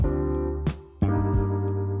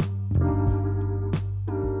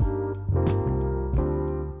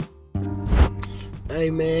Hey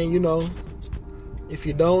man, if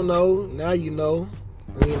you don't know, now you know.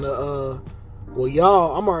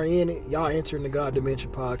 Y'all, I'm already in it. Y'all entering the God Dimension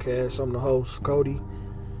podcast. I'm the host, Cody.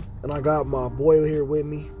 And I got my boy here with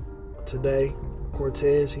me today,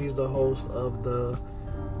 Cortez. He's the host of the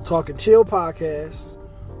Talk and Chill podcast,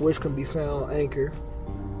 which can be found on Anchor,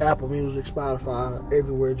 Apple Music, Spotify,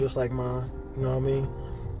 everywhere just like mine. You know what I mean?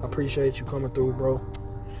 I appreciate you coming through, bro.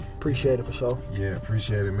 Appreciate it for sure. Yeah,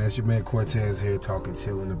 appreciate it, man. It's your man Cortez here, talking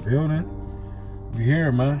chill in the building. We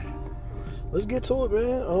here, man. Let's get to it,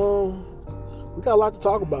 man. We got a lot to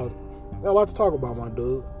talk about. My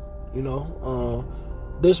dude.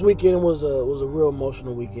 This weekend was a real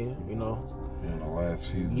emotional weekend. In the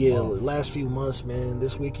last few last few months, man.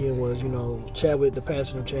 This weekend was, the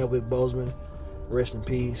passing of Chadwick Boseman. Rest in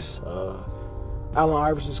peace. Allen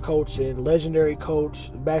Iverson's coach and legendary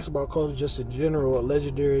coach, basketball coach just in general, a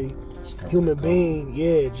legendary human being.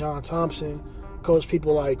 Yeah, John Thompson, coached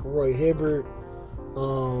people like Roy Hibbert,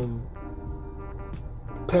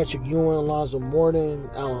 Patrick Ewing, Alonzo Mourning,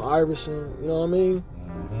 Allen Iverson. You know what I mean?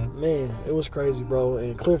 Mm-hmm. Man, it was crazy, bro.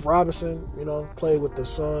 And Cliff Robinson, played with the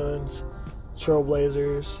Suns,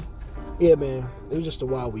 Trailblazers. Yeah, man, it was just a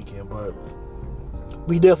wild weekend, but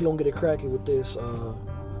we definitely gonna get it cracking with this.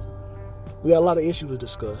 We got a lot of issues to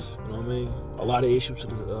discuss. You know what I mean? A lot of issues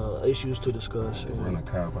to discuss. Run a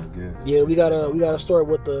cop, I guess. Yeah, we gotta start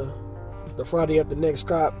with the Friday after next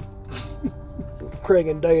cop, Craig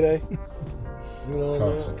and Day Day. You know what I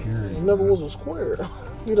mean? Security. It never was a square.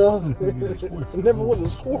 It never was a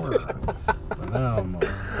square. But now I'm a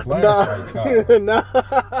flashlight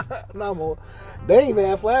cop. Nah, they ain't even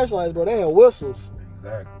had flashlights, bro. They had whistles.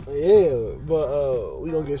 Exactly. Yeah, but we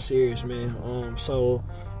gonna get serious, man. So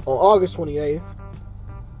on August 28th,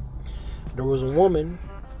 there was a woman,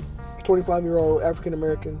 25-year-old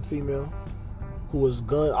African-American female, who was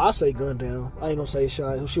gunned down. I ain't gonna say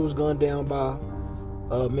shot. She was gunned down by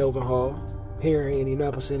Melvin Hall here in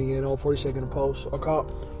Indianapolis, Indiana, on 42nd and Post,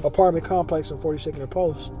 apartment complex on 42nd and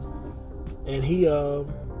Post. And he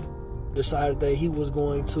decided that he was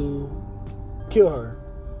going to kill her.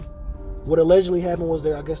 What allegedly happened was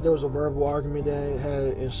there was a verbal argument that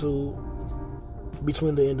had ensued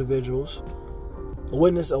between the individuals. A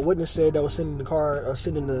witness said that was sitting in the car,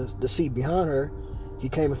 sitting in the seat behind her. He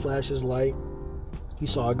came and flashed his light. He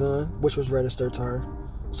saw a gun, which was registered to her,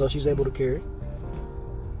 so she's able to carry.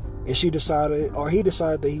 And he decided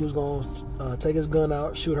that he was going to take his gun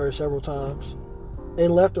out, shoot her several times,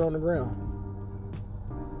 and left her on the ground.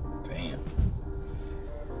 Damn.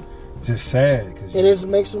 Just sad. And it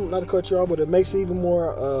makes him, not to cut you off, but it makes it even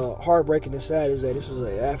more heartbreaking and sad is that this is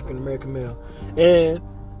an African-American male. And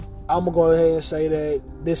I'm going to go ahead and say that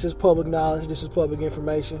this is public knowledge, this is public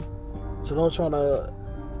information. So don't try to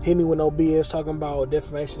hit me with no BS talking about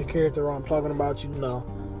defamation of character or I'm talking about you. No,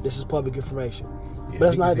 this is public information. Yeah,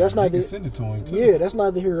 but that's not send it to him too. Yeah, that's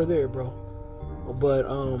neither here or there, bro. But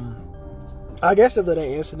I guess after that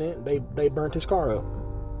incident, they burnt his car up.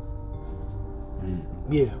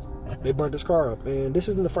 Yeah, they burnt his car up, and this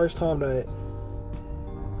isn't the first time that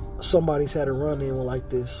somebody's had a run-in like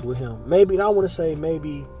this with him. Maybe, and I want to say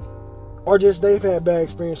maybe, or just they've had bad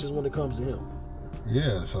experiences when it comes to him.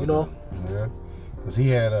 Yeah, yeah, because he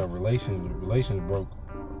had relations broke.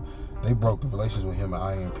 They broke the relations with him at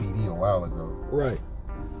IMPD a while ago. Right.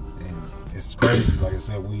 And it's crazy. Like I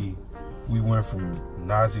said, we went from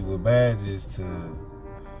Nazi with badges to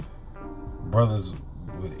brothers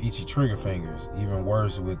with itchy trigger fingers. Even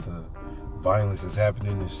worse with the violence that's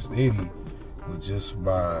happening in the city with just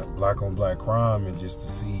by black on black crime, and just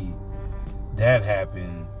to see that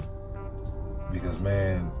happen. Because,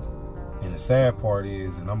 man, and the sad part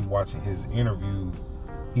is, and I'm watching his interview,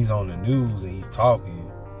 he's on the news and he's talking.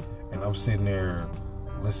 And I'm sitting there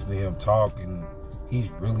listening to him talk, and he's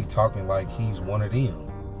really talking like he's one of them,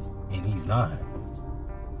 and he's not.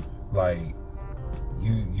 Like,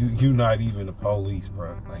 you not even the police,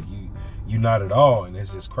 bro. Like you not at all. And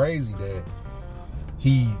it's just crazy that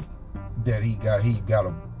he got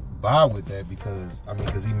to buy with that because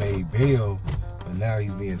he made bail, but now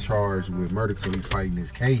he's being charged with murder, so he's fighting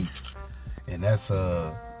his case, and that's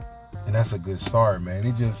a good start, man.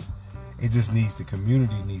 It just needs, the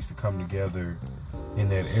community needs to come together in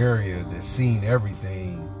that area that's seen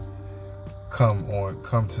everything come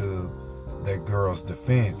to that girl's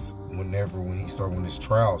defense when this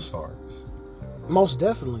trial starts. Most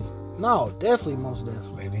definitely. No, definitely, most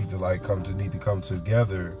definitely. They need to come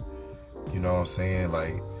together, you know what I'm saying?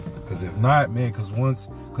 Like, because if not, man,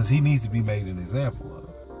 because he needs to be made an example of.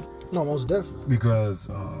 No, most definitely. Because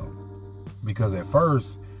at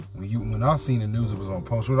first, when I seen the news, it was on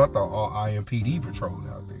Post Road, I thought all IMPD patrolled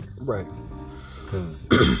out there. Right. because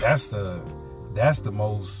that's the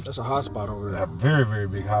most. That's a hot spot over there. A very, very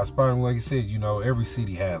big hot spot. And like I said, every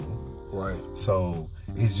city has them. Right. So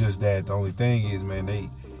it's just that the only thing is, man,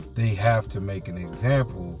 they have to make an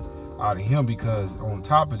example out of him, because on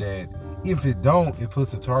top of that, if it don't, it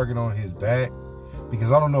puts a target on his back.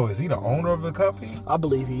 Because I don't know, is he the owner of the company? I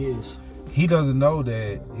believe he is. He doesn't know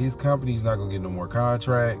that his company's not gonna get no more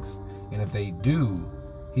contracts, and if they do,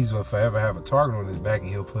 he's gonna forever have a target on his back, and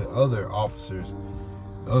he'll put other officers,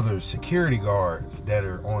 other security guards that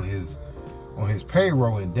are on his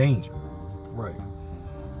payroll in danger. Right.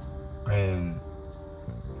 And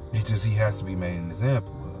it's just, he has to be made an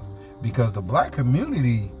example of, because the black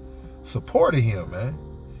community supported him, man.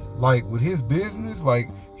 Like with his business, like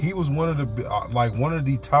he was one of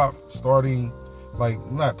the top starting, like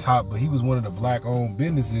not top, but he was one of the black owned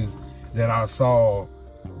businesses that I saw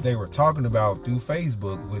they were talking about through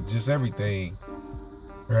Facebook with just everything.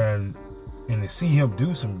 And to see him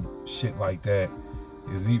do some shit like that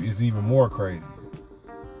is even more crazy.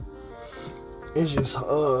 It's just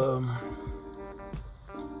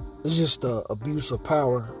the abuse of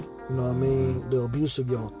power. You know what I mean? The abuse of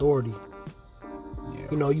your authority.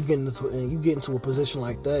 Yeah. You get into a position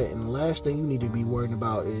like that, and the last thing you need to be worried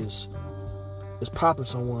about is popping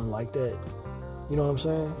someone like that. You know what I'm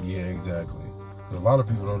saying? Yeah, exactly. A lot of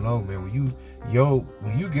people don't know, man. When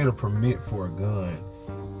you get a permit for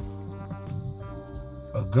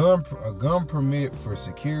a gun permit for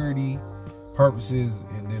security purposes,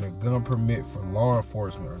 and then a gun permit for law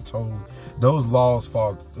enforcement are total. Those laws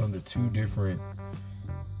fall under two different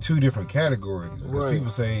categories. Because right.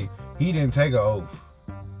 People say he didn't take an oath.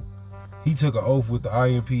 He took an oath with the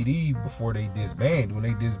IMPD before they disbanded. When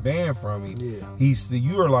they disbanded from him,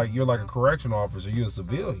 you're like a correctional officer. You're a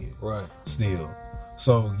civilian, right? Still,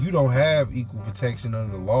 so you don't have equal protection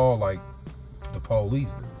under the law like the police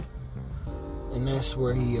do. And that's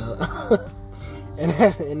where he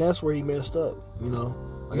and that's where he messed up.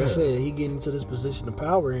 Like I said, he getting into this position of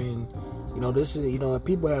power, and this is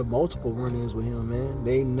people have multiple run-ins with him, man.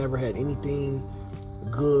 They never had anything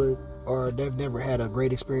good, or they've never had a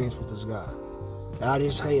great experience with this guy. And I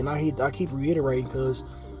just hate, and I keep reiterating, because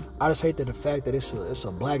I just hate the fact that it's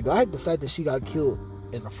a black guy. I hate the fact that she got killed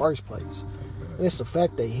in the first place. Exactly. And it's the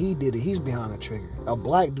fact that he did it. He's behind the trigger. A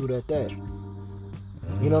black dude at that.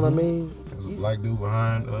 You know what I mean? There's a black dude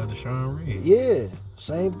behind Deshaun Reed. Yeah.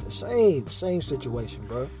 Same situation,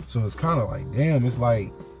 bro. So it's kind of like, damn, it's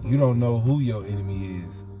like you don't know who your enemy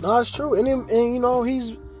is. No, it's true. And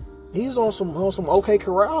he's on some OK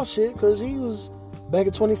Corral shit, because he was back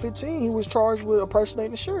in 2015. He was charged with impersonating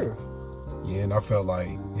the sheriff. Yeah, and I felt like,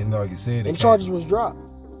 like you said, and charges was dropped.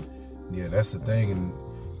 Yeah, that's the thing,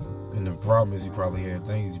 and the problem is he probably had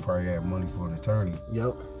money for an attorney.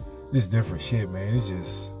 Yep. This different shit, man. It's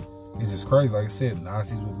just crazy. Like I said,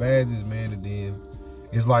 Nazis with badges, man, and then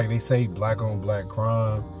it's like they say black on black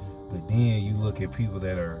crime, but then you look at people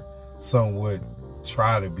that are somewhat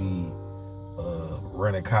try to be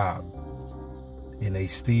rent a cop, and they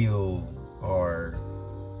still are.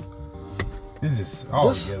 This is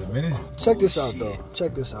all together, man. This is check bullshit. This out, though.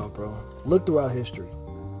 Check this out, bro. Look throughout history.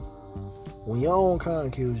 When your own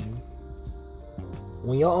kind kills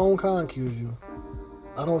you,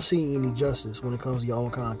 I don't see any justice when it comes to your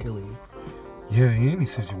own kind killing you. Yeah, in any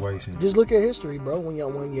situation. Just look at history, bro. When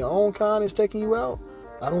your own kind is taking you out,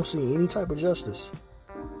 I don't see any type of justice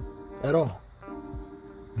at all.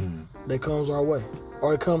 That comes our way,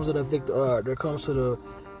 or it comes to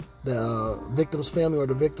the victim's family or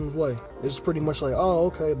the victim's way. It's pretty much like, oh,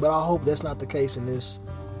 okay, but I hope that's not the case in this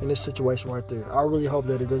situation right there. I really hope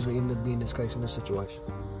that it doesn't end up being this case in this situation.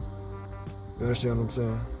 You understand what I'm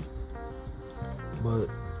saying? But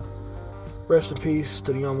rest in peace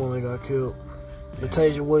to the young woman that got killed. Yeah.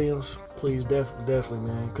 Latasia Williams, please, definitely,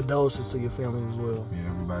 man. Condolences to your family as well.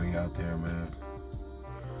 Yeah, everybody out there, man.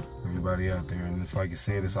 Everybody out there, and it's like you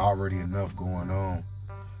said, it's already enough going on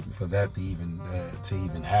for that to even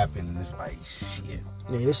happen, and it's like, shit.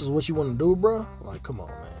 Yeah, this is what you want to do, bro? Like, come on,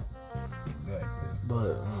 man. Exactly.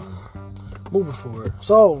 But moving forward,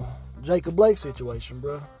 so Jacob Blake situation,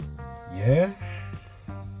 bro. Yeah.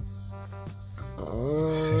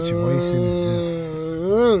 Situation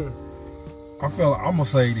is just. I'm gonna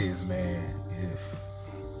say this, man.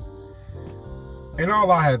 And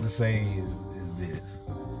all I have to say is this: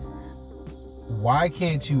 why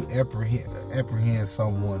can't you apprehend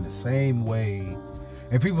someone the same way?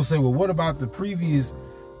 And people say, well, what about the previous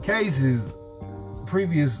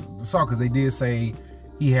assault? Because they did say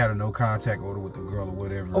he had a no contact order with the girl or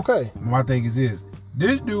whatever. Okay. My thing is this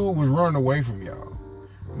dude was running away from y'all.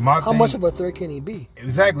 How much of a threat can he be?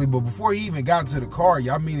 Exactly, but before he even got to the car,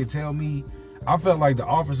 y'all mean to tell me I felt like the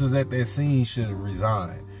officers at that scene should have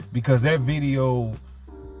resigned, because that video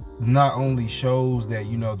not only shows that,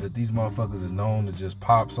 you know, that these motherfuckers is known to just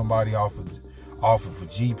pop somebody off of a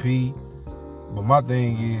GP, but my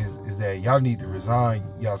thing is that y'all need to resign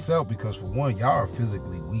yourself, because for one, y'all are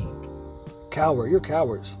physically weak. You're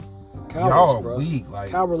cowards. Y'all are bro. weak.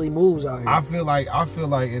 Like, cowardly moves out here. I feel like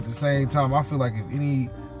at the same time, I feel like if any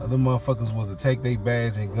of them motherfuckers was to take their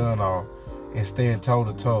badge and gun off and stand toe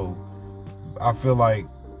to toe, I feel like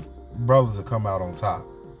brothers will come out on top.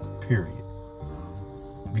 Period.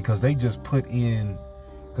 Because they just put in.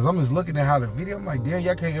 Because I'm just looking at how the video, I'm like, damn,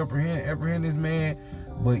 y'all can't apprehend this man,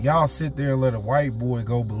 but y'all sit there and let a white boy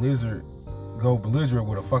go belligerent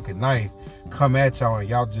with a fucking knife come at y'all, and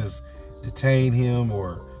y'all just detain him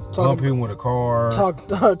or bump him with a car.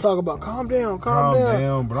 Talk about calm down.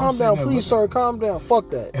 But calm down, please, sir. Calm down.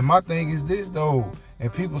 Fuck that. And my thing is this though,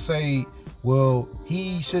 and people say, well,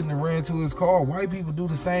 he shouldn't have ran to his car. White people do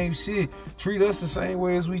the same shit. Treat us the same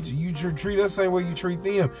way as you treat us the same way you treat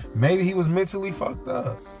them. Maybe he was mentally fucked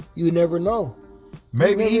up. You never know.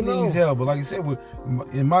 Maybe he needs help. But like I said,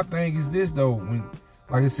 and my thing is this though, when,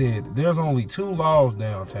 like I said, there's only 2 laws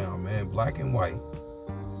downtown, man, black and white.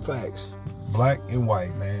 Facts. Black and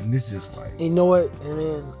white, man. It's just like, you know what? And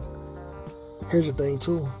then here's the thing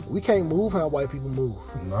too. We can't move how white people move.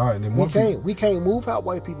 Nah, and then we can't move how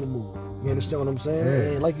white people move. You understand what I'm saying?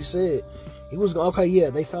 Yeah. And like you said, he was okay.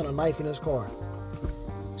 Yeah, they found a knife in his car.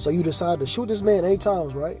 So you decide to shoot this man 8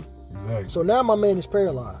 times, right? Exactly. So now my man is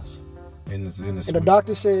paralyzed. And the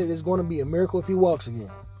doctor said it's going to be a miracle if he walks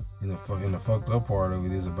again. And the fucked up part of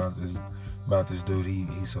it is about this dude. He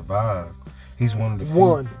survived. He's one of the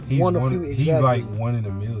few. He's like 1 in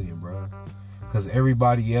a million, bro. Because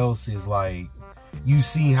everybody else is like, you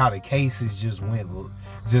see how the cases just went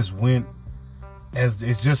as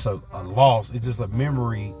it's just a loss. It's just a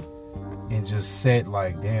memory, and just said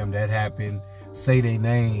like, damn, that happened. Say their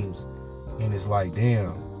names, and it's like,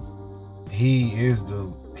 damn, he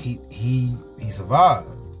survived.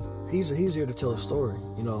 He's here to tell a story.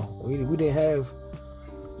 You know, we didn't have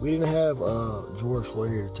George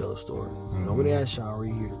Floyd here to tell a story. You know, we didn't have Sean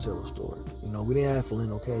Reed here to tell a story. You know, we didn't have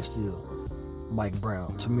Philando Castile, Mike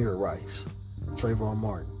Brown, Tamir Rice, Trayvon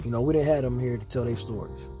Martin. You know, we didn't have them here to tell their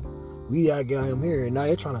stories. We got him here, and now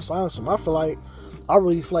they're trying to silence him. I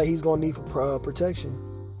really feel like he's gonna need protection,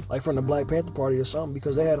 like from the Black Panther Party or something,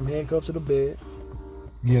 because they had him handcuffed to the bed.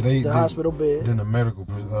 Yeah, the hospital bed. Then the medical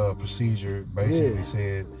procedure basically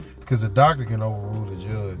said, because the doctor can overrule the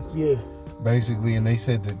judge. Yeah. Basically, and they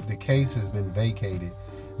said that the case has been vacated.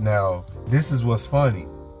 Now, this is what's funny.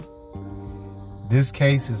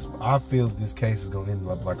 I feel this case is going to end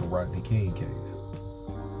up like a Rodney King case.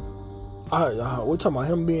 We're talking about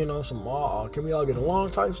him being on some, can we all get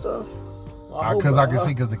along type stuff? Because I can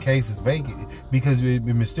see, because the case is vacated. Because it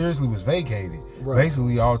mysteriously was vacated. Right.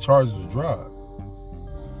 Basically, all charges were dropped.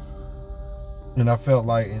 And I felt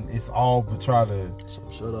like, and it's all to try to some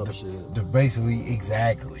shut up shit. To basically,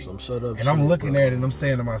 exactly. Some shut up shit. And I'm looking at it and I'm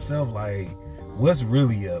saying to myself, like, what's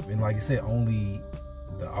really up? And like you said, only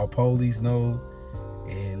our police know,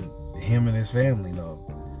 and him and his family know.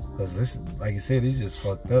 Because this, like you said, it's just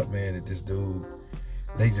fucked up, man, that this dude,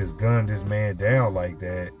 they just gunned this man down like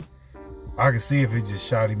that. I can see if it just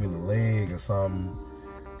shot him in the leg or something.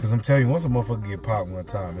 Because I'm telling you, once a motherfucker get popped one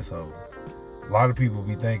time, it's over. A lot of people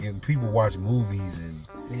be thinking, people watch movies and...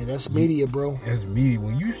 Yeah, that's media, bro. That's media.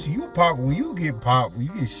 When you get popped, when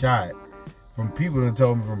you get shot, from people that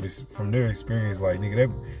told me from their experience, like,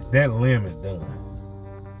 nigga, that limb is done.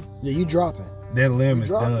 Yeah, you dropping. That limb is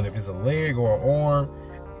done. If it's a leg or an arm,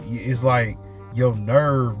 it's like your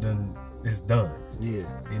nerve is done. Yeah.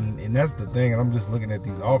 And that's the thing. And I'm just looking at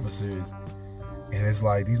these officers, and it's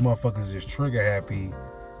like these motherfuckers just trigger happy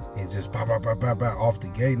and just pop off the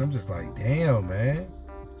gate. And I'm just like, damn, man.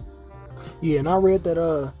 Yeah, and I read that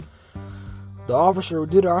the officer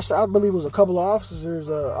did. I believe it was a couple of officers.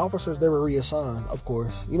 They were reassigned, of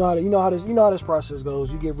course. You know how this process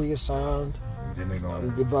goes. You get reassigned. Then they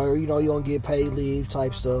gonna, you don't get paid leave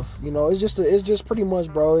type stuff. You know, it's just pretty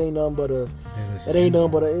much, bro. It ain't nothing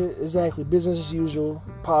but exactly business as usual,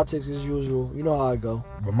 politics as usual. You know how it go.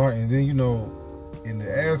 But and then and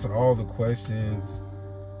to answer all the questions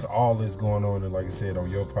to all this going on, and like I said on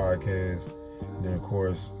your podcast, and then of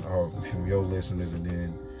course from your listeners, and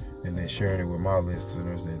then sharing it with my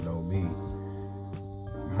listeners that know me.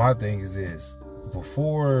 My thing is this: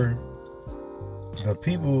 before the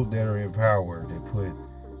people that are in power that put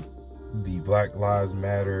the Black Lives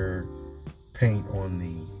Matter paint on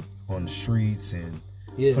the streets and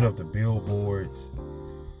put up the billboards,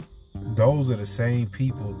 those are the same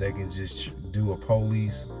people that can just do a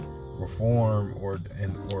police reform or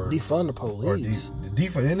defund the police.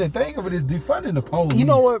 And the thing of it is defunding the police. You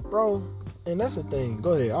know what, bro? And that's the thing.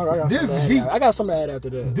 Go ahead. I got something to add after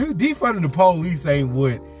that. Dude, defunding the police ain't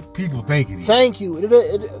what people think it is. Thank you.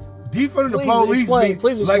 Defunding the police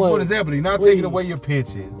means, like, for example, they're not taking away your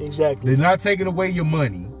pension. Exactly. They're not taking away your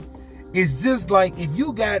money. It's just like if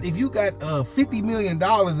you got $50 million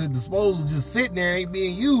at disposal just sitting there ain't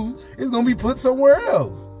being used, it's gonna be put somewhere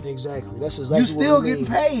else. Exactly. That's exactly. You still getting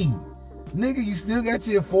paid, nigga. You still got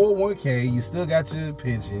your 401k. You still got your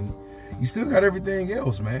pension. You still got everything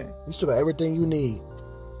else, man. You still got everything you need.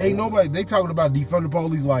 Ain't nobody. They talking about defunding the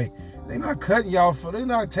police like they not cutting y'all for. They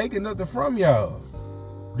not taking nothing from y'all.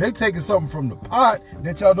 They taking something from the pot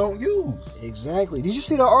that y'all don't use. Exactly. Did you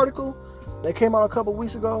see that article that came out a couple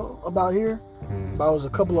weeks ago about here? About was a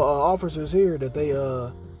couple of officers here that they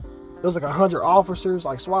there was like 100 officers,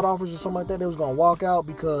 like SWAT officers or something like that. They was gonna walk out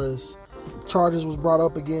because charges was brought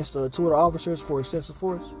up against 2 of the officers for excessive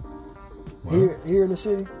force. Well, here in the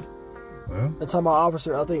city. Well, they're talking about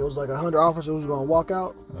officer. I think it was like 100 officers was gonna walk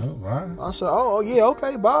out. Oh, why? I said, oh yeah,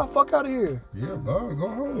 okay, bye, fuck out of here. Yeah, go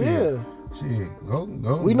home. Yeah. Shit, go.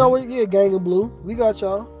 We know what. Yeah, gang of blue. We got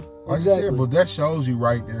y'all. Like exactly. Said, but that shows you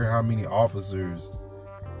right there how many officers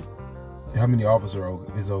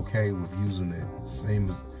is okay with using it. Same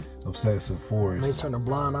as obsessive force. And they turn a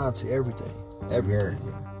blind eye to everything. Everything.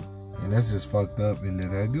 And that's just fucked up. And that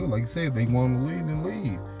they do, like you say, if they want to leave, then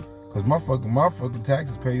leave. Cause my fucking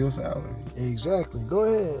taxes pay your salary. Exactly. Go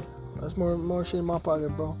ahead. That's more shit in my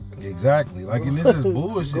pocket, bro. Exactly. Like, and this is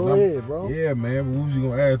bullshit. Go ahead, bro. Yeah, man. But what was you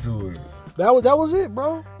gonna add to it? That was it,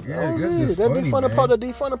 bro. Yeah, that was it. The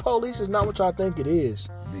defund the police is not what y'all think it is.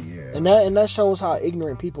 Yeah. And that shows how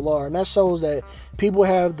ignorant people are, and that shows that people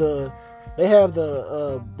have the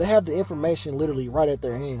information literally right at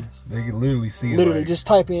their hands. They can literally see it. Literally, just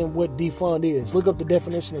type in what defund is. Look up the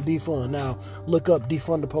definition of defund. Now, look up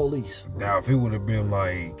defund the police. Now, if it would have been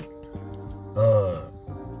like,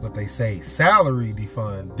 what they say, salary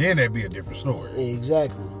defund, then that'd be a different story.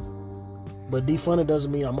 Exactly. But defunding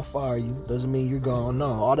doesn't mean I'm gonna fire you. Doesn't mean you're gone. No,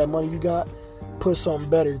 all that money you got, put some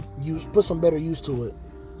better use to it.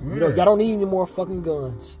 Yeah. Y'all don't need any more fucking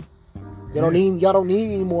guns. Y'all don't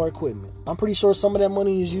need any more equipment. I'm pretty sure some of that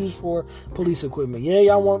money is used for police equipment.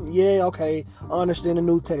 Okay. I understand the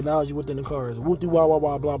new technology within the cars. Whoop de wah wah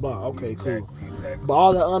wah blah blah. Okay, cool. Exactly. But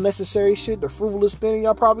all the unnecessary shit, the frivolous spending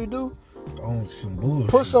y'all probably do. On some bullshit.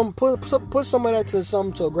 Put some of that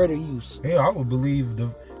to a greater use. Hell, I would believe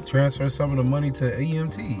transfer some of the money to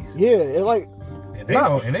EMTs. Yeah, and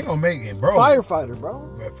they gonna make it, bro. Firefighter, bro.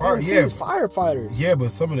 Firefighters. Yeah,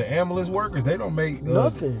 but some of the ambulance workers, they don't make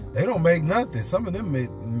nothing. They don't make nothing. Some of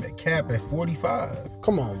them cap at 45.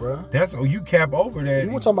 Come on, bro. That's you cap over that.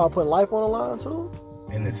 You want talking about putting life on the line too?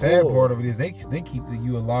 And the sad part of it is they keep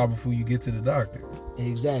you alive before you get to the doctor.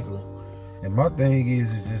 Exactly. And my thing is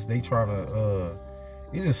just they trying to.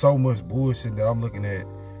 It's just so much bullshit that I'm looking at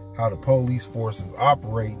how the police force is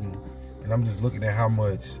operating, and I'm just looking at how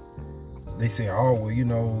much they say, oh,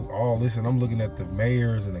 well, all this, and I'm looking at the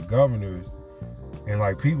mayors and the governors, and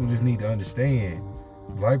like people just need to understand,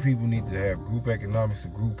 black people need to have group economics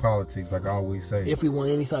and group politics, like I always say. If we want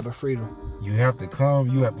any type of freedom. You have to tell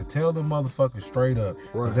them motherfuckers straight up.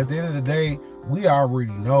 Because at the end of the day, we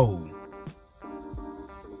already know.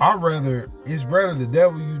 It's rather the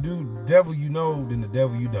devil you know than the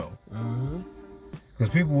devil you don't. Mm-hmm.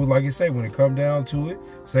 Because people would, like you say, when it come down to it,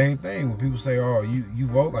 same thing. When people say, oh, you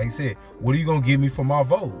vote, like you said, what are you going to give me for my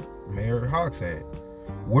vote? Mayor Hawk said,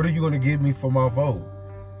 what are you going to give me for my vote?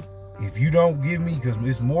 If you don't give me, because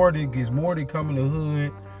it's more than coming to the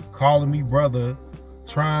hood, calling me brother,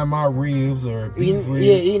 trying my ribs or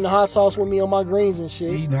eating hot sauce with me on my greens and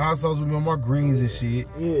shit. Yeah.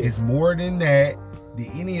 It's more than that.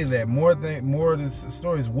 Any of that, more of the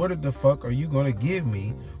stories. What the fuck are you gonna give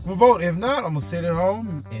me for vote? If not, I'm gonna sit at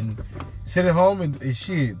home and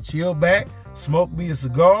shit, chill back, smoke me a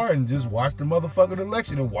cigar, and just watch the motherfucking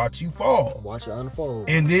election and watch you fall, watch it unfold.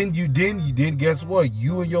 And then you guess what?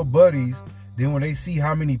 You and your buddies, then when they see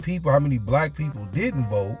how many black people didn't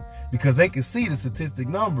vote, because they can see the statistic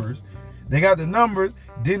numbers, they got the numbers.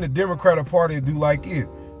 Then the Democratic Party do like it.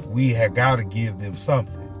 We have got to give them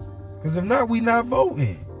something. Because if not, we not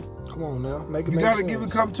voting. Come on now, make it. You gotta give it,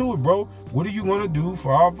 come to it, bro. What are you gonna do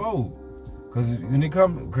for our vote?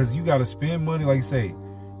 Because you gotta spend money, like you say,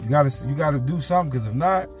 you gotta do something. Because if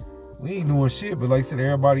not, we ain't doing shit. But like I said,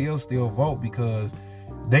 everybody else still vote because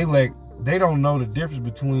they don't know the difference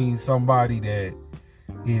between somebody that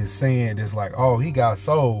is saying that's like, oh, he got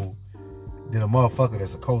sold, than a motherfucker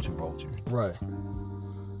that's a culture vulture. Right.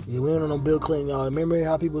 Yeah, we don't know Bill Clinton, y'all. Remember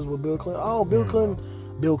how people was with Bill Clinton? Oh, Bill Clinton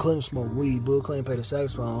Bill Clinton smoked weed. Bill Clinton played the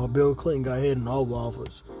saxophone. Or Bill Clinton got hit in the Oval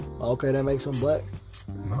Office. Okay, that makes him black.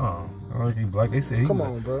 No, I don't think he black. They say come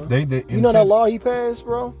on, bro. They you know that law he passed,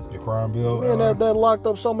 bro? The crime bill. Man, that locked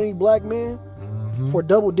up so many black men for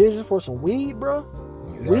double digits for some weed, bro.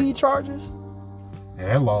 Exactly. Weed charges. And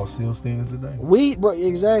that law still stands today. Weed, bro.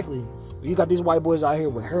 Exactly. You got these white boys out here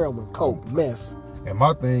with heroin, coke, meth. And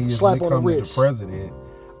my thing is, slap when it on the comes wrist. to the president,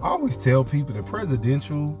 I always tell people the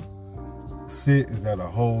presidential sit is at a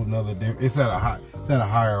whole nother. It's at a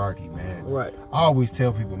hierarchy, man. Right. I always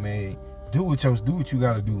tell people, man, do what you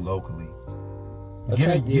got to do locally.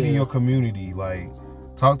 Get in your community, like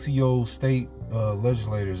talk to your state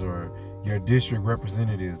legislators or your district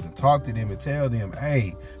representatives and talk to them and tell them,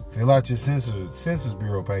 hey, fill out your census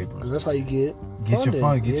bureau papers. That's how you get your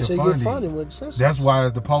funding. Get your funding. Get funding with census. That's why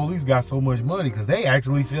the police got so much money, because they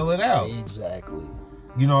actually fill it out. Exactly.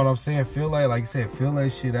 You know what I'm saying? Like you said, fill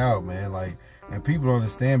that shit out, man. Like, and people don't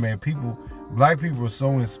understand, man. Black people are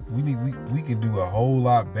so we can do a whole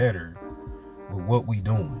lot better with what we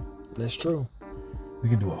doing. That's true. We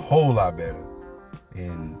can do a whole lot better.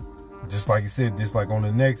 And just like you said, just like on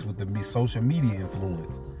the next with the social media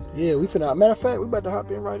influence. Yeah, we finna. Matter of fact, we about to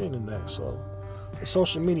hop in right into that. So, the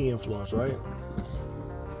social media influence, right?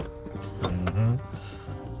 Mm-hmm.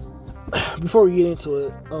 Before we get into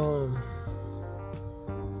it,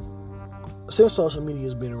 since social media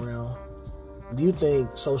has been around, do you think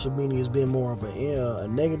social media has been more of a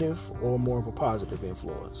negative or more of a positive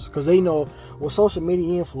influence? Because they know, with social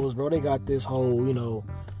media influence, bro, they got this whole,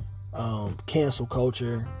 cancel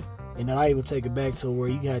culture. And then I even take it back to where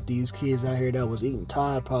you got these kids out here that was eating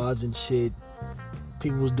Tide Pods and shit.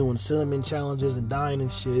 People was doing cinnamon challenges and dying and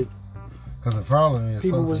shit. Because the problem is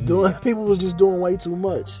people was just doing way too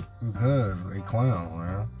much. Because they clown,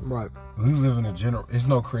 man. Right. We live in there's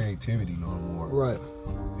no creativity no more. Right.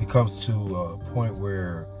 It comes to a point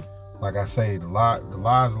where, like I say, the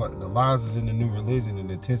lies is in the new religion and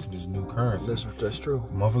the attention is new currency. That's true.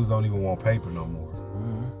 Motherfuckers don't even want paper no more.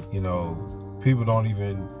 Mm-hmm. People don't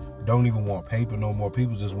even want paper no more.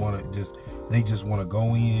 People just want to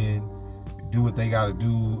go in, do what they got to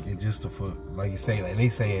do, and just like you say, like they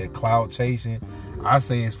say, cloud chasing. I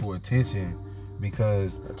say it's for attention,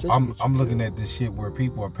 because I'm looking at this shit where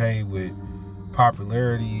people are paid with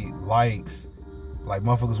popularity, likes. Like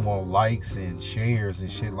motherfuckers want likes and shares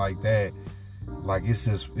and shit like that. Like it's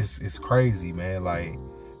just it's crazy, man. Like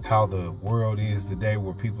how the world is today,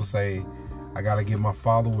 where people say, I gotta get my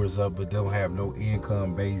followers up, but don't have no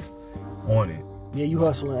income based on it. Yeah, you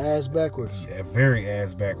hustling ass backwards. Yeah, very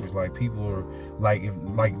ass backwards. Like people are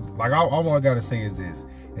all I gotta say is this: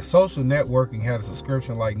 if social networking had a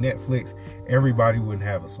subscription like Netflix, everybody wouldn't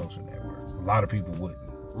have a social network. A lot of people wouldn't.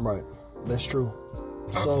 Right. That's true.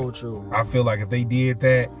 So true. I feel like if they did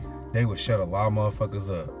that, they would shut a lot of motherfuckers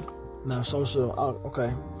up. Now,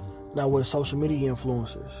 okay. Now, with social media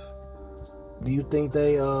influencers, do you think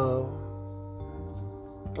they, I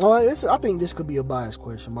think this could be a biased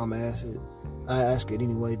question, but I ask it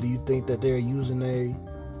anyway. Do you think that they're using a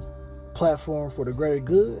platform for the greater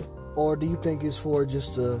good? Or do you think it's for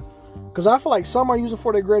just because I feel like some are using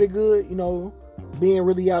for the greater good, being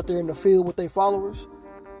really out there in the field with their followers.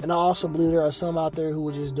 And I also believe there are some out there who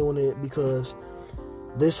are just doing it because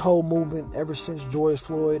this whole movement, ever since George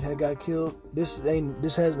Floyd had got killed, this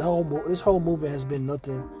whole movement has been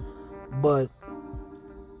nothing but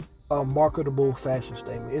a marketable fashion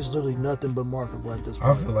statement. It's literally nothing but marketable at this point.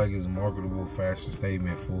 I feel like it's a marketable fashion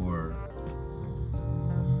statement for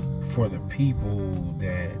the people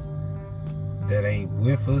that ain't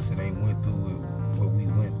with us and ain't went through what we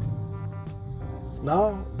went through.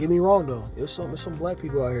 No, get me wrong though. There's some black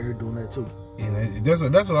people out here doing that too. And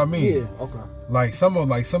that's what I mean. Yeah, okay. Like some of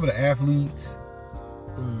the athletes,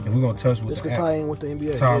 and we're gonna touch with this could tie in with the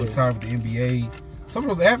NBA. Tie with the NBA. Some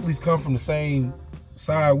of those athletes come from the same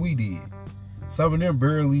side we did. Some of them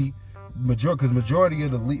barely because majority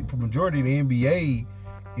of the NBA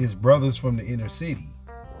is brothers from the inner city.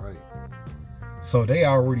 Right. So they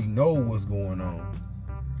already know what's going on,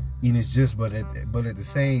 and it's just but at the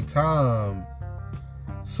same time.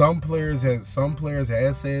 Some players have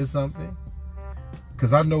said something,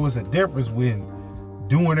 because I know it's a difference when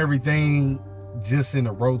doing everything just in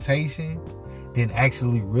a rotation than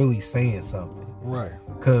actually really saying something. Right.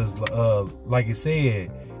 Because like I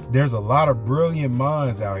said, there's a lot of brilliant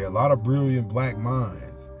minds out here, a lot of brilliant black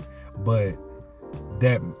minds, but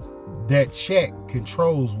that check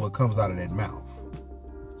controls what comes out of that mouth.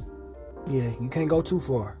 Yeah, you can't go too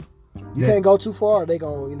far. Can't go too far. They're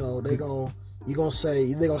gonna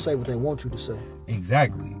say what they want you to say.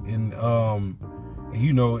 Exactly. And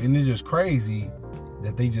and it's just crazy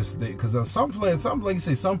that because some players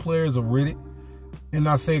are with it, and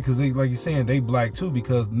I say because they, like you're saying, they black too,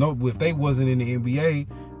 because if they wasn't in the NBA,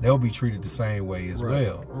 they'll be treated the same way as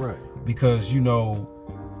well. Right. Because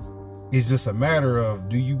it's just a matter of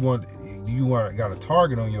do you want got a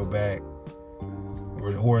target on your back,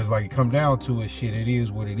 or it's like it come down to it. Shit, it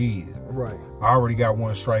is what it is. Right. I already got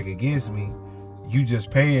one strike against me. You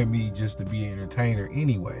just paying me just to be an entertainer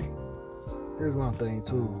anyway. Here's one thing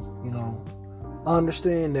too. I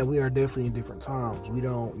understand that we are definitely in different times. We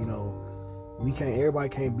don't. Everybody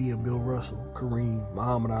can't be a Bill Russell, Kareem,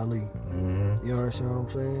 Muhammad Ali. Mm-hmm. You understand what I'm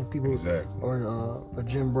saying? People exactly. Or a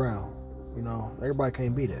Jim Brown. Everybody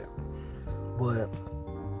can't be that. But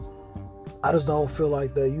I just don't feel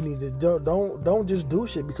like that. You need to don't just do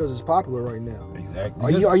shit because it's popular right now.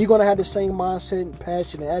 Exactly. Are you going to have the same mindset and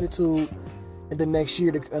passion and attitude in the next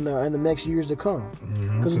year in the next years to come?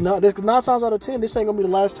 Because 9 times out of 10, this ain't gonna be the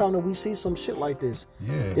last time that we see some shit like this.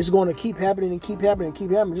 Yeah. It's going to keep happening and keep happening and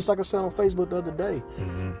keep happening. Just like I said on Facebook the other day,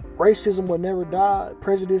 racism will never die,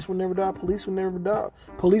 prejudice will never die, police will never die,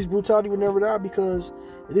 police brutality will never die, because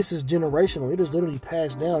this is generational. It is literally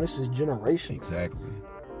passed down. This is generational. Exactly.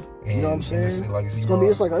 And, you know what I'm saying?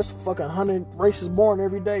 It's fucking 100 races born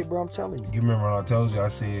every day, bro. I'm telling you. You remember when I told you, I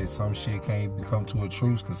said some shit can't come to a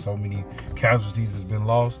truce because so many casualties has been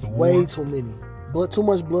lost. Way too many. Too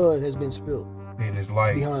much blood has been spilled. And it's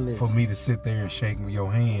like for me to sit there and shake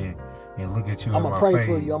your hand and look at you. I'm gonna pray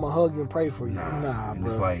for you. I'm gonna hug you and pray for you. Nah, and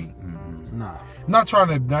bro. It's like, nah. Not trying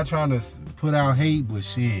to put out hate, but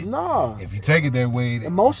shit. Nah. If you take it that way,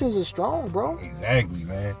 emotions are strong, bro. Exactly,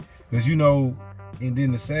 man. Because and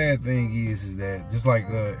then the sad thing is that just like,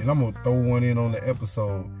 and I'm gonna throw one in on the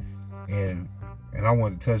episode, and I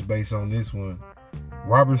want to touch base on this one.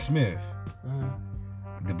 Robert Smith,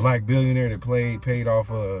 the black billionaire that paid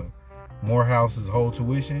off Morehouse's whole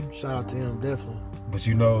tuition. Shout out to him, definitely. But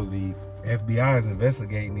the FBI is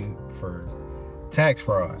investigating him for tax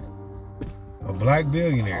fraud. A black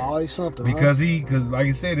billionaire. Always something. Because like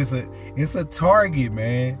I said, it's a target,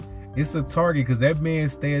 man. It's a target because that man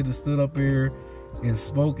stood up here and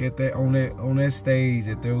spoke on that stage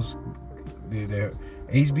at the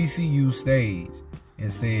HBCU stage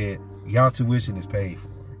and said, y'all tuition is paid for.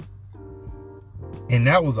 And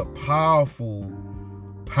that was a powerful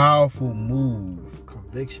move.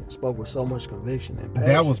 Conviction. Spoke with so much conviction and passion.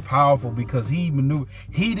 That was powerful because he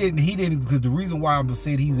didn't because the reason why I'm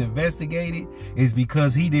saying he's investigated is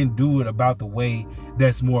because he didn't do it about the way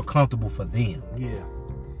that's more comfortable for them. Yeah.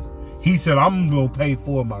 He said, I'm going to pay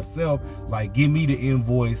for it myself. Like, give me the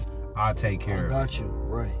invoice. I'll take care of it. I got you.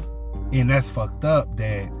 Right. And that's fucked up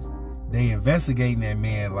that they investigating that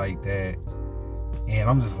man like that. And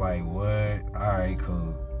I'm just like, what? All right,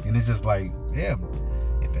 cool. And it's just like, damn,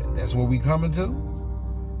 that's what we coming to?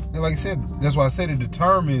 And like I said, that's why I said it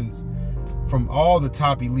determines from all the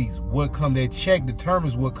top elites, that check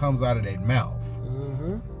determines what comes out of that mouth.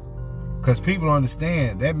 Because people don't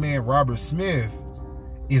understand, that man, Robert Smith,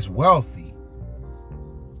 is wealthy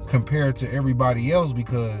compared to everybody else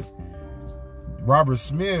because Robert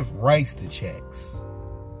Smith writes the checks.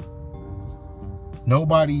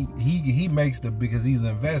 Nobody, he makes because he's an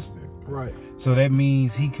investor. Right. So that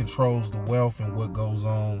means he controls the wealth and what goes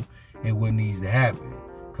on and what needs to happen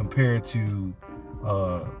compared to,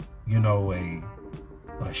 a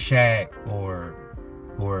Shaq or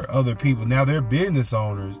other people. Now they're business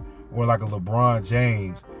owners or like a LeBron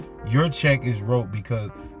James. Your check is wrote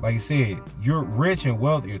because, like I said, you're rich and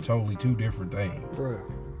wealthy are totally two different things. Right.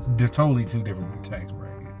 They're totally two different tax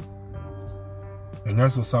brackets. And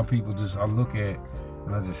that's what some people I look at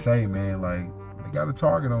and I just say, man, like, they got a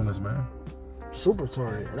target on this, man. Super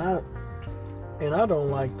target. And I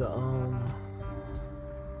don't like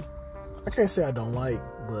I can't say I don't like,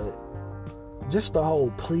 but just the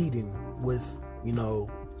whole pleading with the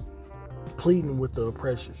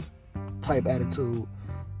oppressors type attitude.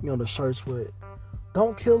 The shirts with,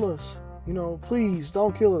 don't kill us, please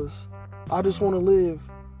don't kill us. I just want to live.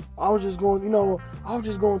 I was just going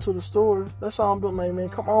to the store. That's all I'm doing, man.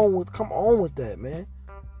 Come on with that, man.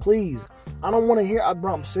 Please. I don't want to hear.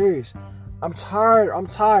 I'm serious. I'm tired of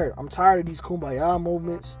these kumbaya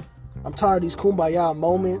movements. I'm tired of these kumbaya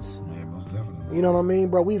moments. Yeah, most definitely. You know what I mean,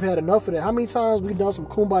 bro? We've had enough of that. How many times we've done some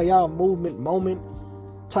kumbaya moment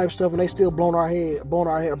type stuff and they still blown our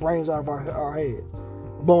brains out of our head,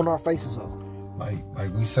 blowing our faces off. Like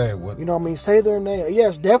we say, what? You know what I mean? Say their name.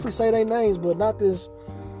 Yes, definitely say their names, but not this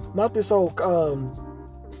old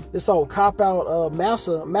cop out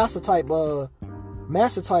massa type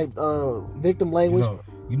victim language.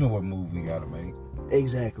 You know what move we gotta make.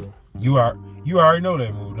 Exactly. You already know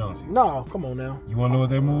that movie, don't you? No, come on now. You want to know what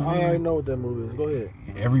that movie is? I already know what that movie is. Go ahead.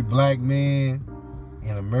 Every black man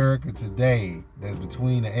in America today that's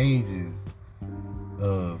between the ages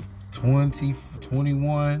of 20,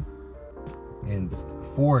 21, and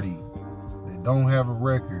 40 that don't have a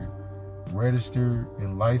record, register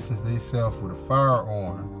and license themselves with a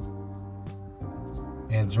firearm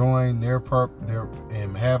and join their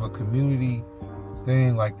and have a community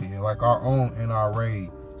thing like our own NRA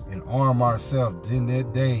and arm ourselves. Then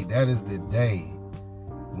that is the day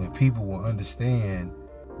when people will understand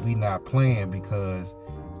we not playing, because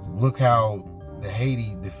look how the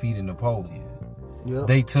Haiti defeated Napoleon. Yep.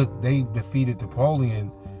 They defeated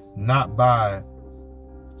Napoleon not by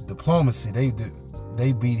diplomacy.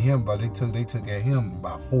 They beat him, but they took at him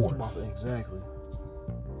by force. Exactly.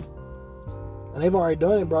 And they've already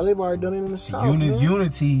done it, bro. They've already done it in the South.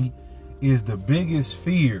 Unity is the biggest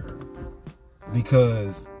fear,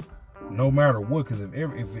 because no matter what, because if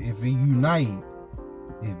it unite,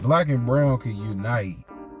 if black and brown can unite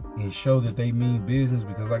and show that they mean business,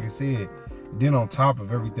 because like I said, then on top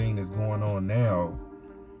of everything that's going on now,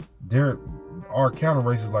 our counter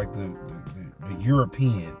races like the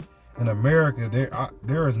European. In America,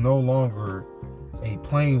 there is no longer a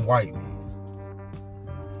plain white man.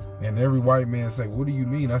 And every white man say, "What do you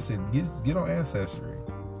mean?" I said, "Get on Ancestry.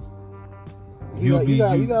 You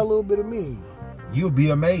got a little bit of me. You'll be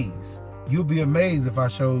amazed. You'll be amazed if I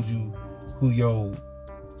showed you who your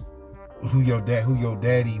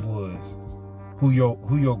daddy was, who your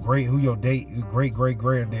great great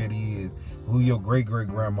granddaddy is, who your great great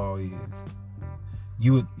grandma is.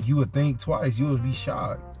 You would think twice. You would be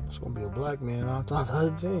shocked. It's gonna be a black man all times out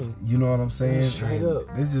of 10. You know what I'm saying? Straight up.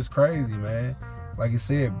 It's just crazy, man. Like I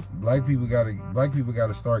said, black people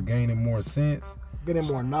gotta start gaining more sense. Getting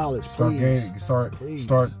more knowledge, Stop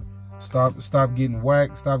getting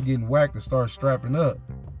whacked, and start strapping up.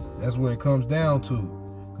 That's what it comes down to.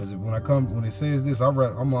 Because when it says this, I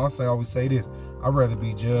always say this: I'd rather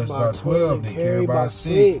be judged by 12 than carried by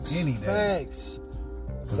 6 any day. Facts.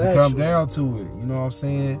 Because it comes down to it. You know what I'm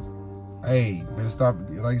saying? Hey, better stop.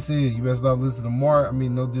 Like I said, you better stop listening to Mark. I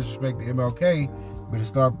mean, no disrespect to MLK, better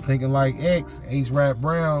start thinking like X, H-Rap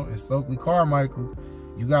Brown, and Stokely Carmichael.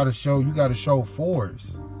 You gotta show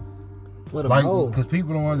force. Let them know. Because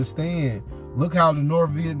people don't understand. Look how the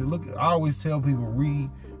North Vietnam. I always tell people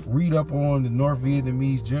read up on the North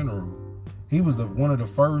Vietnamese general. He was one of the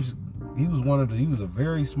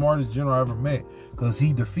very smartest general I ever met, because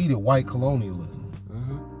he defeated white colonialism.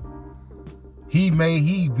 He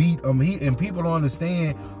beat and people don't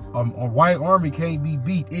understand. A white army can't be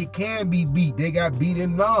beat. It can be beat. They got beat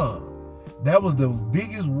in Nam. That was the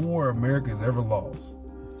biggest war America's ever lost.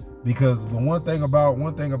 Because the one thing about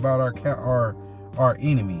our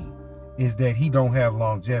enemy is that he don't have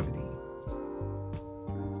longevity.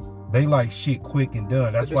 They like shit quick and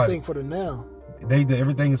done. That's why think for the now.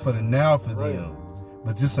 Everything is for the now for them.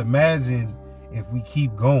 But just imagine if we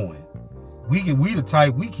keep going. We the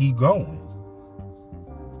type, we keep going.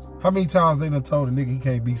 How many times they done told a nigga he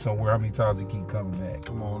can't be somewhere? How many times he keep coming back?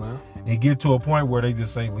 Come on now. And get to a point where they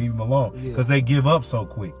just say leave him alone, because they give up so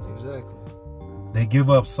quick. Exactly. They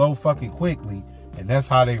give up so fucking quickly, and that's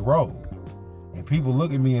how they roll. And people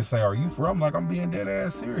look at me and say, "Are you for?" I'm like, I'm being dead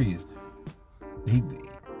ass serious.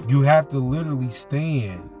 You have to literally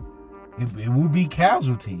stand. It will be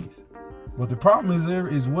casualties, but the problem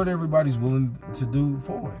is what everybody's willing to do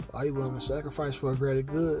for it. Are you willing to sacrifice for a greater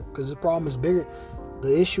good? Because the problem is bigger.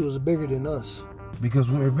 The issue is bigger than us. Because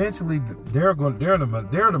eventually they're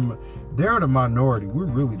the minority. We're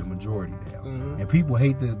really the majority now, and people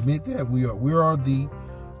hate to admit that we are the.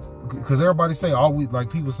 Because everybody say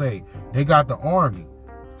people say they got the army.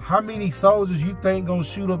 How many soldiers you think gonna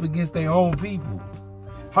shoot up against their own people?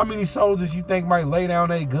 How many soldiers you think might lay down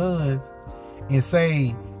their guns and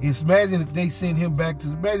say, imagine if they send him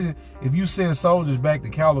imagine if you send soldiers back to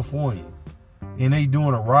California and they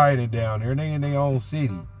doing a rioting down there and they in their own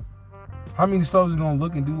city. How many soldiers gonna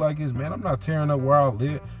look and do like this? Man, I'm not tearing up where I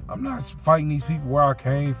live. I'm not fighting these people where I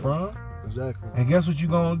came from. Exactly. And guess what you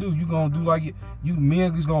gonna do? You gonna do like you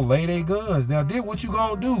men is gonna lay their guns. Now then what you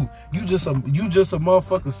gonna do? You just a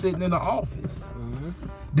motherfucker sitting in the office.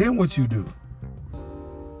 Then what you do?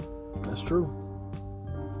 That's true.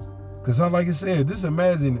 Because like I said, just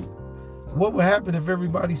imagine what would happen if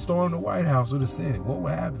everybody stormed the White House or the Senate. What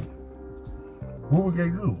would happen? What would they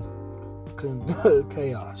do?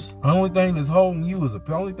 Chaos. The only thing that's holding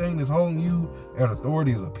you at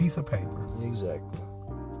authority is a piece of paper. Exactly.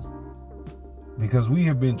 Because we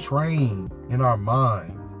have been trained in our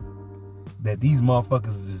mind that these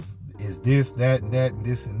motherfuckers is this, that, and that, and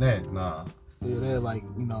this and that. Nah. Yeah, they're like,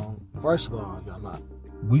 first of all, y'all not.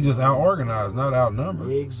 We just out organized, not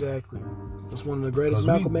outnumbered. Exactly. That's one of the greatest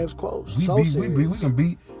Malcolm X quotes. We can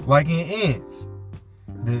beat like in Ants.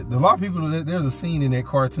 A lot of people, there's a scene in that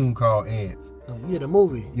cartoon called Ants. Yeah, the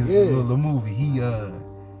movie. The movie.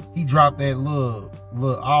 He dropped that little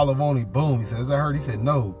olive on it. Boom. He said, "Is that hurt?" He said,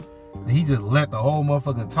 "No." He just let the whole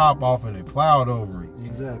motherfucking top off and it plowed over it.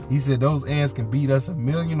 Exactly. He said those ants can beat us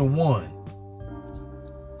 1,000,000-1.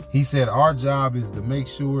 He said our job is to make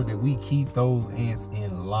sure that we keep those ants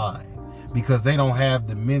in line because they don't have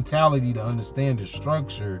the mentality to understand the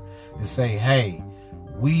structure to say, hey,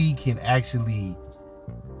 we can actually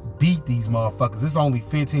beat these motherfuckers. It's only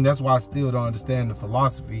 15. That's why I still don't understand the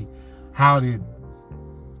philosophy. How did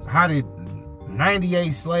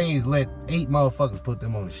 98 slaves let 8 motherfuckers put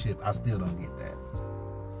them on the ship? I still don't get that.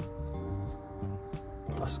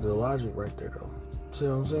 That's good logic right there, though. See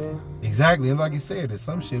what I'm saying? Exactly. And like you said, that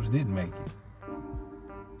some ships didn't make it.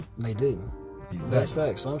 They didn't. Exactly. That's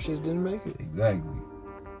fact. Some ships didn't make it. Exactly.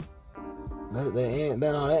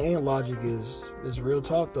 That ant logic is real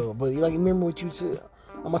talk, though. But like, remember what you said?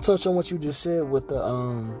 I'm gonna touch on what you just said with the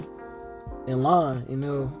in line,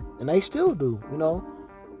 and they still do,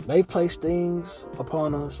 They place things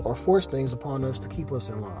upon us or force things upon us to keep us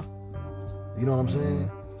in line. You know what I'm saying?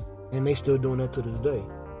 And they still doing that to this day.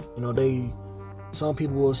 Some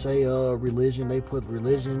people will say religion. They put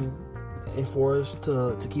religion in for us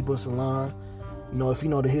to keep us in line. If you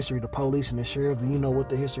know the history of the police and the sheriff, do you know what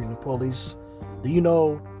the history of the police? Do you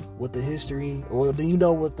know what the history, or do you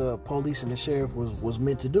know what the police and the sheriff was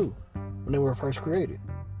meant to do when they were first created?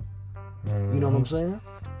 You know what I'm saying?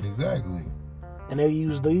 Exactly. And they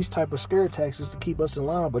use these type of scare tactics to keep us in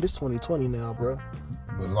line. But it's 2020 now, bro.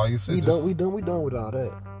 But like you said, we done with all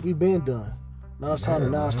that. We've been done. Now it's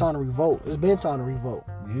time. It's time to revolt. It's been time to revolt.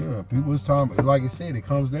 Yeah, people. It's time. Like I said, it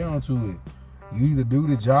comes down to it. You either do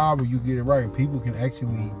the job or you get it right. And people can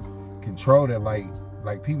actually control that. Like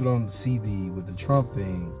people don't see with the Trump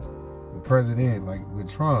thing, the president. Like with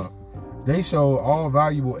Trump, they show all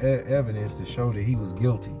valuable evidence to show that he was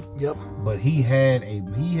guilty. Yep. But he had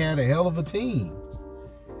a hell of a team.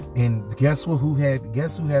 And guess what?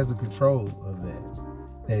 Guess who has the control of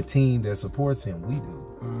that team that supports him? We do.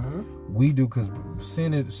 Mm-hmm. We do, because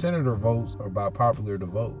senator votes are by popular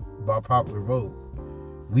vote.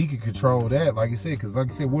 We could control that, like I said, because like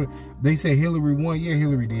I said, what they said Hillary won. Yeah,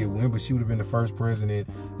 Hillary did win, but she would have been the first president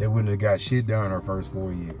that wouldn't have got shit done her first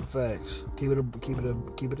 4 years. Facts. Keep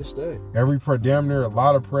it a stay. Damn near a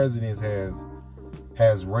lot of presidents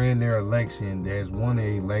has ran their election, has won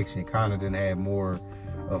the election, kind of then had more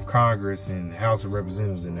of Congress and House of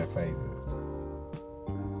Representatives in their favor.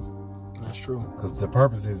 That's true. Because the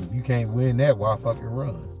purpose is, if you can't win that, why fucking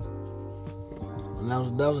run? And that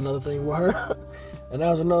was another thing with her. And that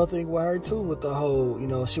was another thing with her too, with the whole,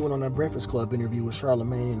 she went on that Breakfast Club interview with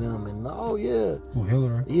Charlamagne and them, and Who,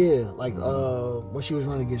 Hillary? Yeah, like when she was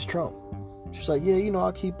running against Trump, she's like, yeah,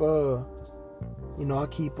 I keep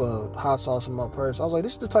hot sauce in my purse. I was like,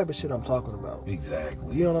 this is the type of shit I'm talking about.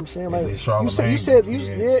 Exactly. You know what I'm saying? Like, you said,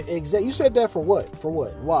 exactly. You said that for what? For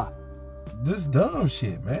what? Why? This dumb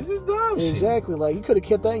shit, man. This dumb shit. Exactly. Like, you could have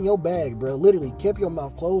kept that in your bag, bro. Literally, kept your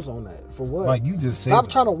mouth closed on that. For what? Like you just said. Stop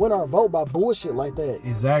trying to win our vote by bullshit like that.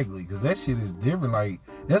 Exactly, because that shit is different. Like,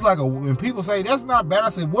 that's like when people say that's not bad. I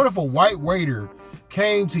said, what if a white waiter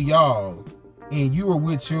came to y'all and you were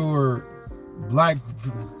with your black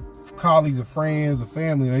colleagues or friends or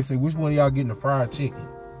family, and they say, which one of y'all getting the fried chicken?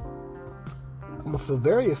 I'm gonna feel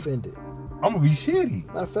very offended. I'm gonna be shitty.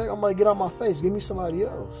 Matter of fact, I'm gonna get out my face. Give me somebody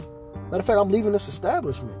else. Matter of fact, I'm leaving this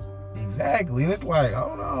establishment. Exactly. And it's like,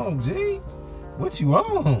 hold on, G. What you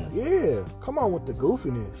on? Yeah. Come on with the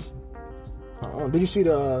goofiness. Did you see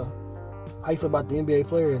how you feel about the NBA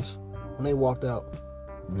players when they walked out?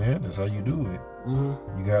 Yeah, that's how you do it.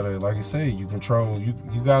 Mm-hmm. You gotta, like you say, you control. You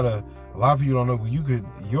gotta. A lot of people don't know, but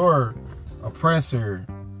your oppressor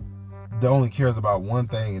that only cares about one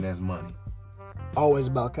thing, and that's money. Always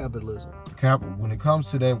about capitalism. When it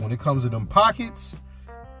comes to that, when it comes to them pockets,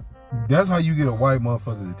 that's how you get a white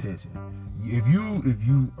motherfucker's attention. If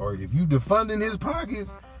you defunding his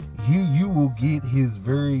pockets, you will get his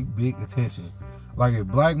very big attention. Like, if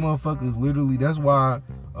black motherfuckers, literally, that's why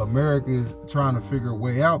America's trying to figure a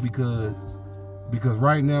way out, because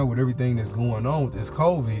right now with everything that's going on with this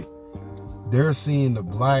COVID, they're seeing the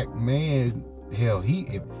black man,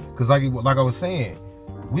 because like I was saying,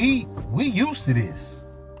 we used to this.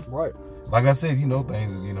 Right. Like I said, things are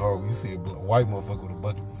getting hard. We see a white motherfucker with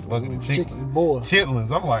a bucket of chicken. Boy. Chitlins.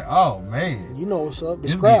 I'm like, oh, man. You know what's up. The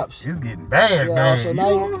scraps. It's getting bad, man. So you now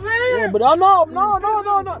know what I'm saying? Yeah, but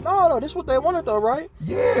no. This is what they wanted, though, right?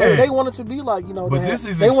 Yeah. They wanted to be like, but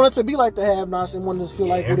they wanted to be like the have-nots and wanted to feel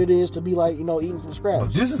like what it is to be like, eating from scraps.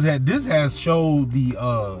 But this has showed the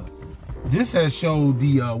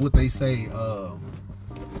what they say,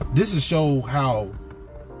 this has showed how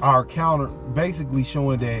our counter, basically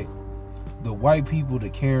showing that the white people, the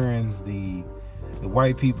Karens, the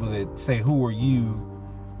white people that say, who are you?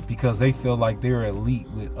 Because they feel like they're elite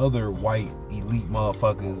with other white elite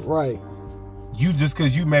motherfuckers. Right. You just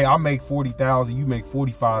because I make 40,000, you make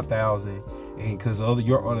 45,000, and because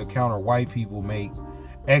your other counter white people make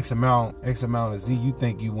X amount of Z, you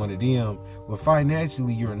think you one of them, but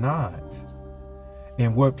financially you're not.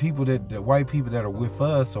 And the white people that are with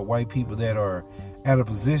us are white people that are at a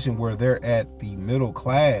position where they're at the middle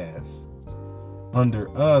class under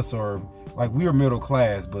us, or like we're middle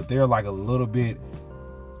class, but they're like a little bit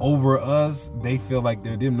over us. They feel like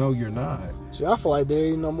they're them. No, you're not. See, I feel like there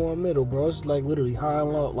ain't no more middle, bro. It's like literally high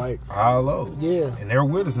and low, like high and low. Yeah, and they're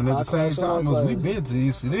with us, and at the same time, as we've been to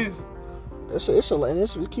this.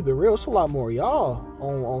 Keep it real. It's a lot more y'all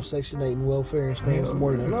on Section 8 and welfare and stamps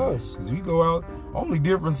more than us. Because we go out. Only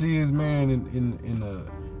difference is, man,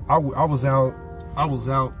 I was out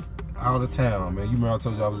of town, man. You remember I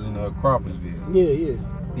told you I was in Crawfordsville. Yeah.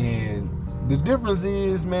 And the difference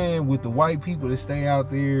is, man, with the white people that stay out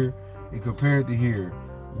there and compared to here,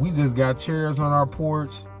 we just got chairs on our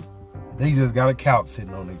porch. They just got a couch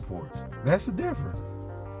sitting on their porch. That's the difference.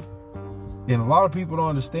 And a lot of people don't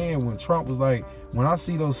understand when Trump was like, when I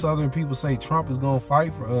see those Southern people say Trump is going to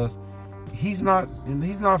fight for us, he's not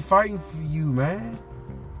fighting for you, man.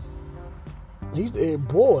 He's he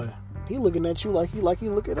looking at you like he looking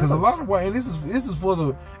at us. Because a lot of white, and this is for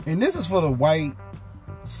the white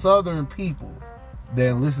Southern people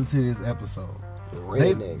that listen to this episode.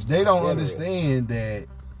 They don't understand that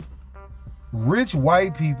rich elite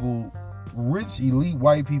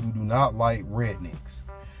white people do not like rednecks.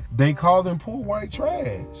 They call them poor white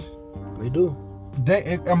trash. They do.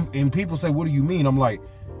 And people say, "What do you mean?" I'm like,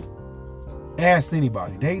 ask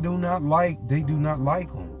anybody. They do not like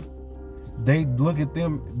them. They look at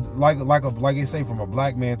them like they say, from a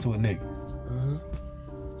black man to a nigga. Mm-hmm.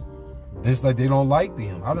 Just like they don't like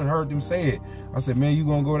them. I done heard them say it. I said, man, you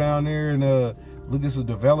gonna go down there and look at some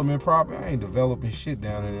development property? I ain't developing shit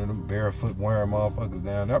down there. Them barefoot wearing motherfuckers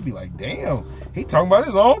down there. I'll be like, damn, he talking about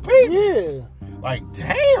his own people. Yeah. Like,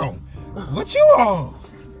 damn, what you on?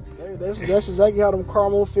 That's exactly how them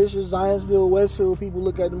Carmel, Fisher, Zionsville, Westfield people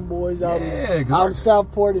look at them boys out in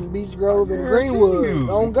Southport and Beach Grove and Greenwood.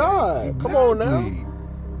 On God, exactly. Come on now.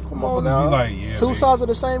 Come on now. Be like, yeah, two sides of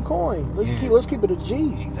the same coin. Let's keep it a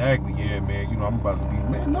G. Exactly, yeah, man. I'm about to be,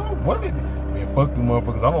 man. No, what did man? Fuck them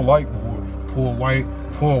motherfuckers. I don't like poor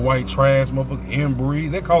white trash motherfuckers.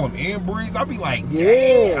 Inbreeds. They call them inbreeds. I be like,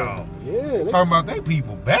 damn. Yeah. Talking about they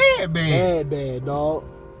people bad, man. Bad, dog.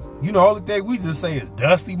 Only thing we just say is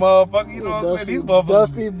dusty motherfucker. You know what I'm saying? These motherfuckers.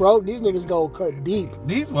 Dusty, bro. These niggas go cut deep.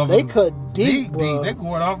 These motherfuckers. They cut deep, bro. They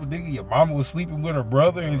going off the nigga. Your mama was sleeping with her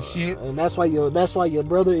brother and shit. And that's why your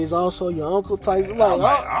brother is also your uncle type. I'm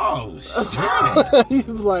like, oh shit. He's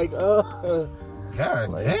like, God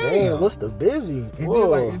damn. What's the busy?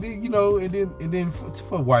 And then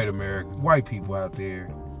for white people out there,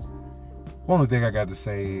 one thing I got to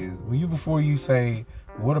say is before you say,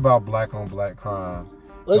 what about black on black crime?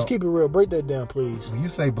 Let's keep it real. Break that down, please. When you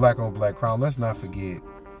say black on black crime, let's not forget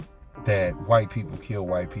that white people kill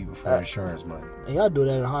white people for insurance money. And y'all do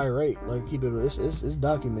that at a high rate. Like, keep it. It's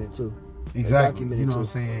documented too. Exactly. You know what I'm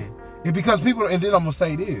saying? And because people, and then I'm gonna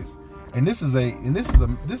say this, and this is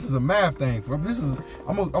a math thing. I'm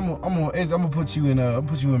gonna put you in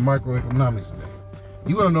microeconomics today.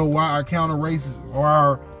 You wanna know why our counter races,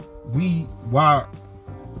 why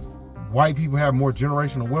white people have more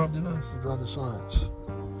generational wealth than us? Drop the science.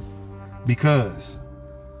 Because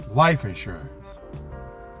life insurance.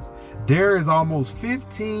 There is almost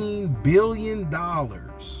 $15 billion.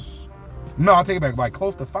 No, I'll take it back. Like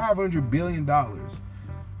close to $500 billion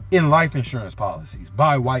in life insurance policies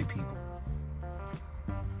by white people.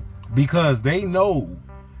 Because they know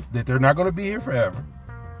that they're not going to be here forever.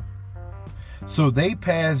 So they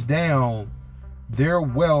pass down their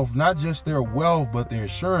wealth, not just their wealth, but their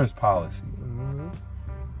insurance policy. Mm-hmm.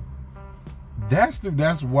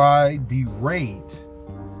 That's why the rate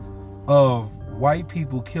of white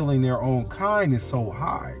people killing their own kind is so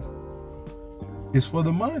high. It's for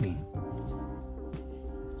the money.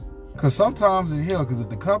 Because sometimes because if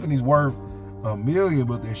the company's worth $1 million,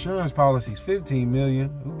 but the insurance policy's $15 million.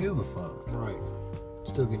 Who gives a fuck? Right.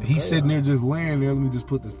 Still getting He's sitting there just laying there. Let me just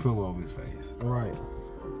put this pillow over his face. Right.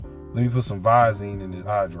 Let me put some Visine in his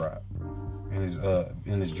eye drop, in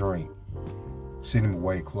his drink. Send him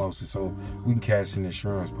away closer so we can cash an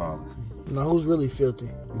insurance policy. Now who's really filthy?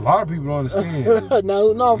 A lot of people don't understand. Now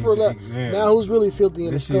who's really filthy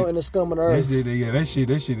in the scum of the earth? That shit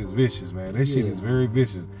is vicious, man. That shit is very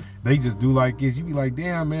vicious. They just do like this. You be like,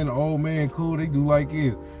 damn, man, the old man cool. They do like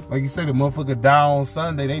this. Like you said, the motherfucker die on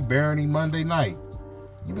Sunday. They bury him Monday night.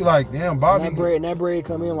 You be like, damn, Bobby. And that bread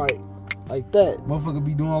come in like that. Motherfucker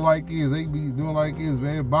be doing like this. They be doing like this,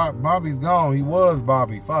 man. Bobby's gone. He was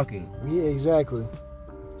Bobby. Fucking. Yeah, exactly.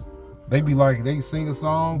 They be like, they sing a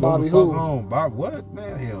song, Bobby go the who? fuck home. Bob, what?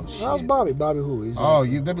 Man, hell, shit. How's Bobby? Bobby who? Exactly. Oh,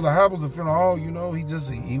 yeah, they be like, how was the funeral? Oh, you know, he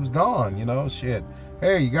was gone, you know, shit.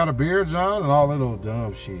 Hey, you got a beer, John? And all that old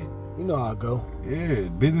dumb shit. You know how I go. Yeah,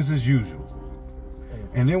 business as usual.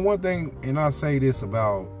 And then one thing, and I say this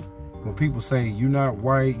about when people say you're not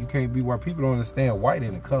white, you can't be white, people don't understand white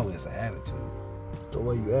ain't a color, it's an attitude. The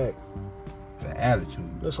way you act. It's an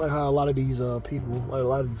attitude. That's like how a lot of these people, like a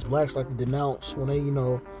lot of these blacks like to denounce when they,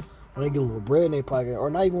 when they get a little bread in their pocket, or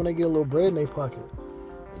not even when they get a little bread in their pocket.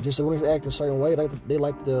 Just when they act a certain way, they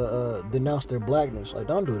like to denounce their blackness. Like,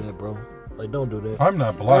 don't do that, bro. Like, don't do that. I'm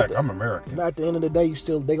not black. I'm American. At the end of the day,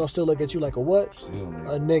 they gonna still look at you like a what? Still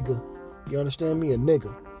a nigga. You understand me? A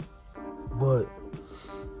nigga. But,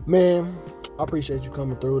 man, I appreciate you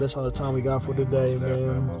coming through. That's all the time we got for today,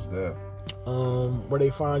 man. Most deaf. Where they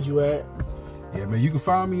find you at? Yeah, man, you can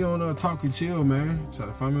find me on Talking Chill, man.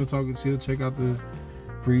 Find me on Talking Chill. Check out the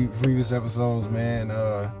previous episodes, man.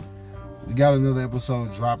 We got another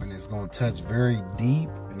episode dropping that's going to touch very deep,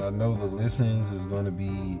 and I know the listens is going to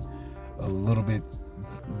be a little bit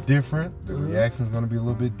different. The reaction is going to be a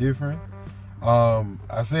little bit different.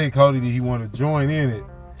 I said Cody that he wanted to join in it.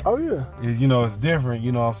 Oh yeah, it's different.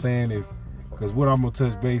 You know what I'm saying? Because what I'm gonna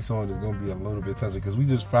touch base on is gonna be a little bit touchy. Because we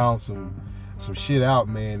just found some shit out,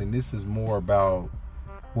 man, and this is more about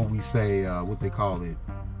what we say, what they call it,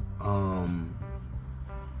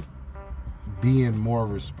 being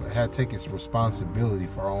more taking responsibility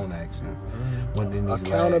for our own actions.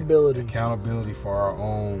 Accountability for our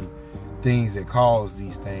own things that cause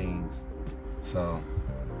these things. So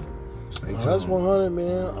stay tuned. That's 100,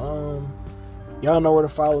 man. Y'all know where to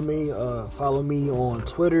follow me. Follow me on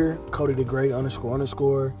Twitter, Cody the Great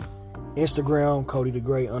 __. Instagram, Cody the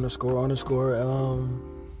Great __.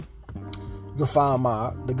 You can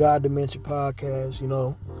find the God Dimension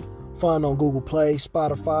podcast. Find on Google Play,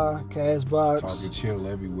 Spotify, Castbox. Talking Chill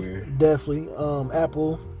everywhere. Definitely.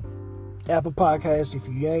 Apple Podcasts. If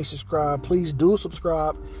you ain't subscribed, please do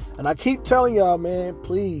subscribe. And I keep telling y'all, man,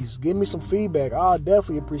 please give me some feedback. I'll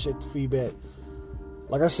definitely appreciate the feedback.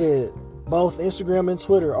 Like I said, both Instagram and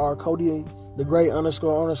Twitter are Cody the Great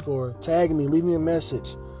 __. Tag me, leave me a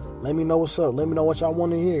message. Let me know what's up. Let me know what y'all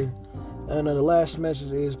want to hear. And the last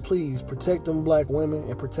message is, please protect them black women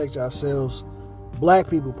and protect yourselves. Black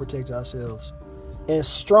people, protect yourselves. And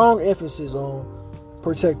strong emphasis on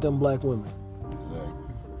protect them black women.